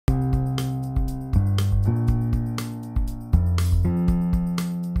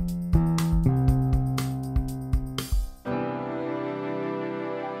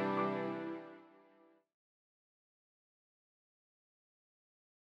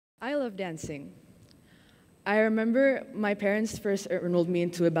I love dancing. I remember my parents first enrolled me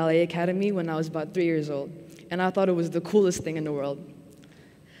into a ballet academy when I was about 3 years old, and I thought it was the coolest thing in the world.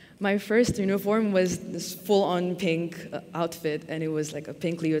 My first uniform was this full-on pink outfit, and it was like a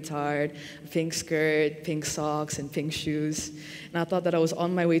pink leotard, a pink skirt, pink socks, and pink shoes. And I thought that I was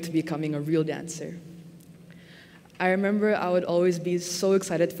on my way to becoming a real dancer. I remember I would always be so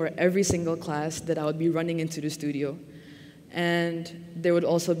excited for every single class that I would be running into the studio. And there would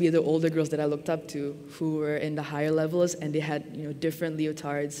also be the older girls that I looked up to who were in the higher levels, and they had different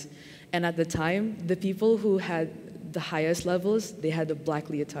leotards. And at the time, the people who had the highest levels, they had the black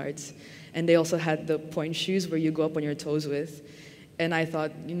leotards. And they also had the point shoes where you go up on your toes with. And I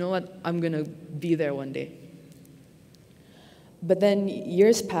thought, you know what, I'm gonna be there one day. But then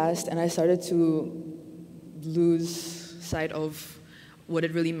years passed, and I started to lose sight of what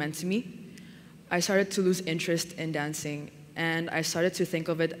it really meant to me. I started to lose interest in dancing, and I started to think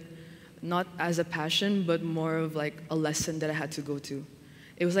of it not as a passion, but more of like a lesson that I had to go to.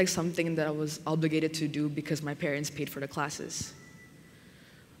 It was like something that I was obligated to do because my parents paid for the classes.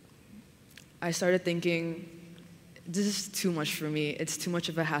 I started thinking, this is too much for me. It's too much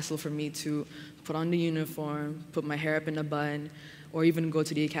of a hassle for me to put on the uniform, put my hair up in a bun, or even go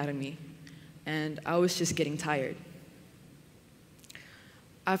to the academy. And I was just getting tired.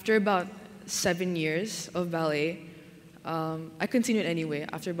 After about 7 years of ballet, I continued anyway.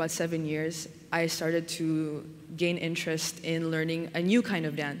 After about 7 years, I started to gain interest in learning a new kind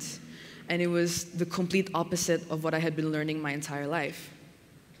of dance. And it was the complete opposite of what I had been learning my entire life.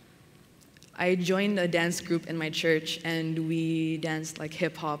 I joined a dance group in my church, and we danced like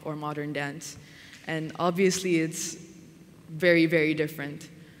hip hop or modern dance. And obviously it's very, very different.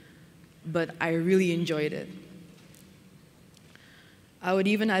 But I really enjoyed it. I would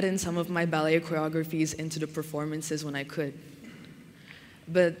even add in some of my ballet choreographies into the performances when I could.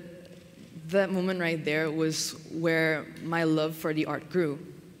 But that moment right there was where my love for the art grew.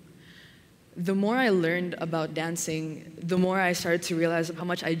 The more I learned about dancing, the more I started to realize how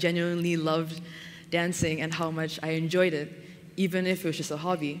much I genuinely loved dancing and how much I enjoyed it, even if it was just a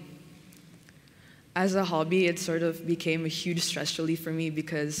hobby. As a hobby, it sort of became a huge stress relief for me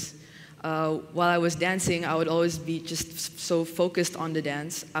because while I was dancing, I would always be just so focused on the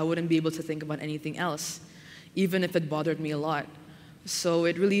dance, I wouldn't be able to think about anything else, even if it bothered me a lot. So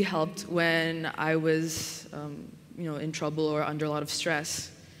it really helped when I was in trouble or under a lot of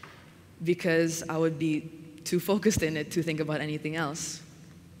stress, because I would be too focused in it to think about anything else.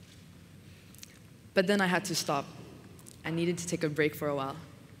 But then I had to stop. I needed to take a break for a while.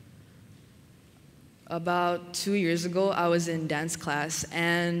 About 2 years ago, I was in dance class,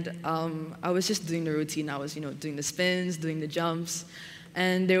 and I was just doing the routine. I was, doing the spins, doing the jumps,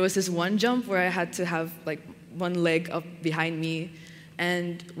 and there was this one jump where I had to have like one leg up behind me,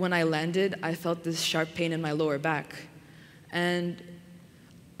 and when I landed, I felt this sharp pain in my lower back. And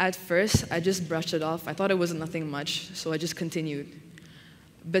at first, I just brushed it off. I thought it was nothing much, so I just continued.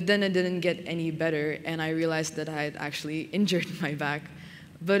 But then it didn't get any better, and I realized that I had actually injured my back,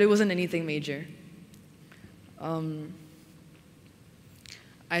 but it wasn't anything major.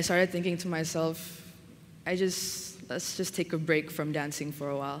 I started thinking to myself, let's just take a break from dancing for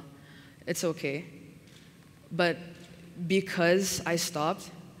a while. It's okay. But because I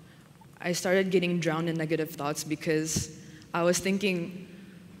stopped, I started getting drowned in negative thoughts because I was thinking,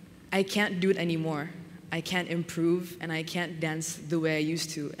 I can't do it anymore. I can't improve, and I can't dance the way I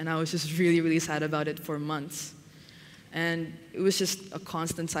used to. And I was just really, really sad about it for months. And it was just a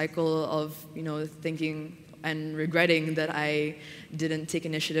constant cycle of, thinking and regretting that I didn't take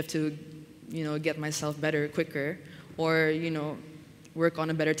initiative to, get myself better quicker, or, work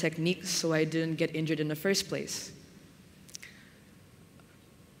on a better technique so I didn't get injured in the first place.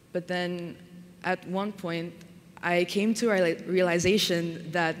 But then, at one point, I came to a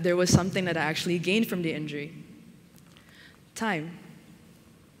realization that there was something that I actually gained from the injury. Time.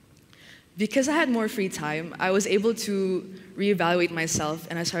 Because I had more free time, I was able to reevaluate myself,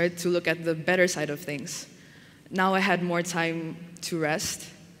 and I started to look at the better side of things. Now I had more time to rest,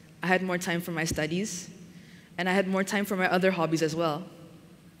 I had more time for my studies, and I had more time for my other hobbies as well.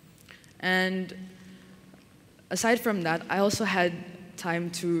 And aside from that, I also had time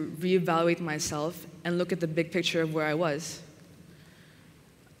to reevaluate myself and look at the big picture of where I was.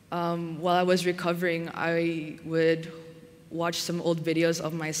 While I was recovering, I would watch some old videos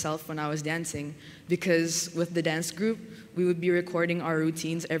of myself when I was dancing, because with the dance group, we would be recording our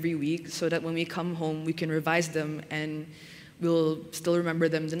routines every week so that when we come home, we can revise them and we'll still remember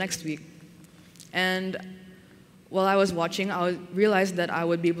them the next week. And while I was watching, I realized that I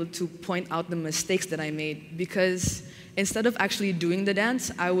would be able to point out the mistakes that I made, because instead of actually doing the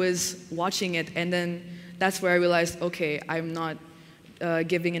dance, I was watching it, and then that's where I realized, okay, I'm not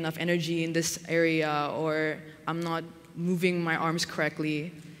giving enough energy in this area, or I'm not moving my arms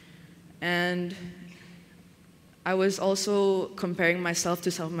correctly. And I was also comparing myself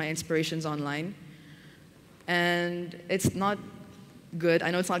to some of my inspirations online. And it's not good.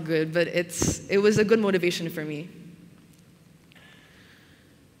 I know it's not good, but it was a good motivation for me.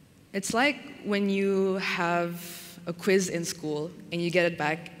 It's like when you have a quiz in school and you get it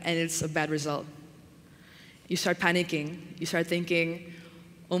back and it's a bad result. You start panicking. You start thinking,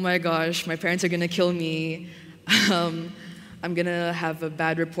 oh my gosh, my parents are gonna kill me. I'm gonna have a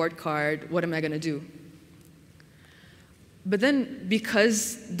bad report card. What am I gonna do? But then,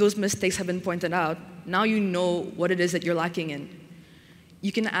 because those mistakes have been pointed out, now you know what it is that you're lacking in.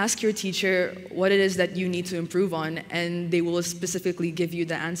 You can ask your teacher what it is that you need to improve on, and they will specifically give you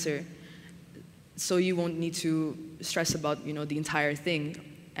the answer. So you won't need to stress about, the entire thing.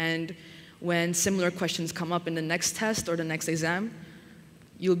 And when similar questions come up in the next test or the next exam,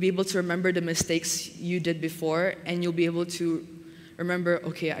 you'll be able to remember the mistakes you did before, and you'll be able to remember,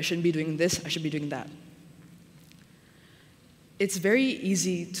 okay, I shouldn't be doing this, I should be doing that. It's very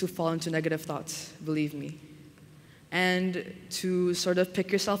easy to fall into negative thoughts, believe me. And to sort of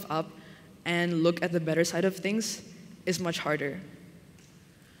pick yourself up and look at the better side of things is much harder.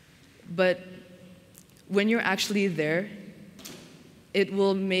 But when you're actually there, it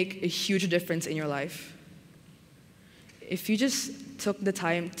will make a huge difference in your life. If you just took the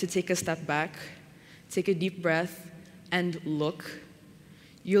time to take a step back, take a deep breath, and look,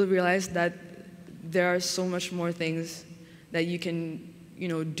 you'll realize that there are so much more things that you can,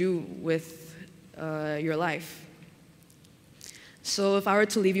 do with your life. So if I were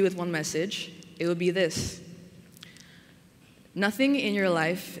to leave you with one message, it would be this. Nothing in your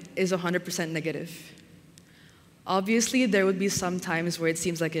life is 100% negative. Obviously, there would be some times where it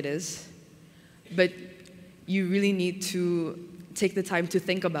seems like it is, but you really need to take the time to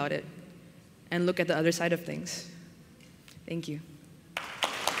think about it and look at the other side of things. Thank you.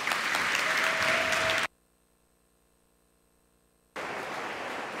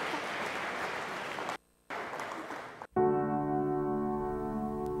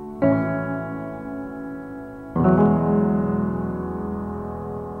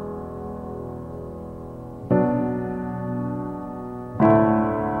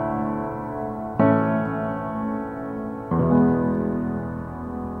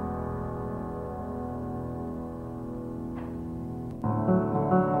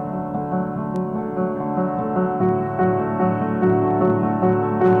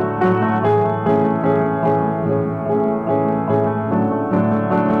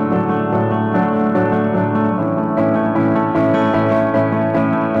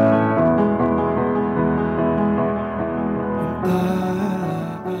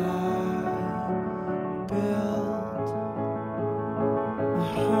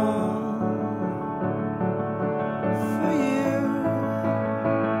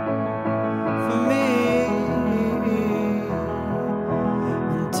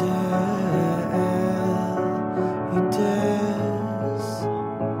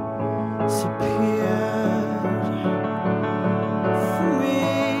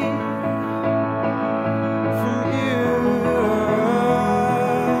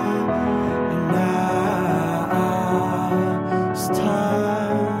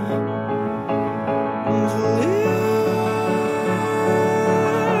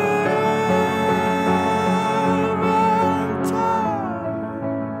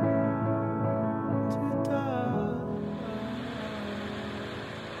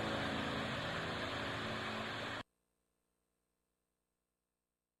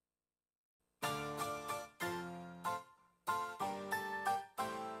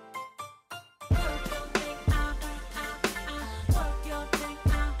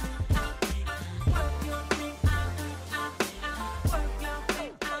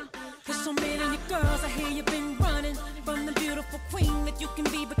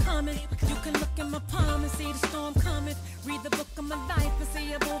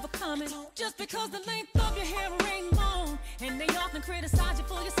 Just because the length of your hair ain't long, and they often criticize you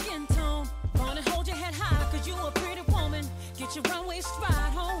for your skin tone. Wanna hold your head high, cause you a pretty woman. Get your runway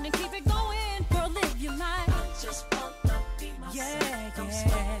stride home and keep it going. Girl, live your life. I just wanna be myself. Yeah, don't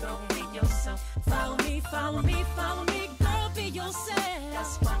sweat, don't be yourself. Follow me, follow me, follow me. Girl, be yourself.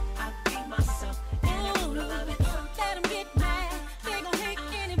 That's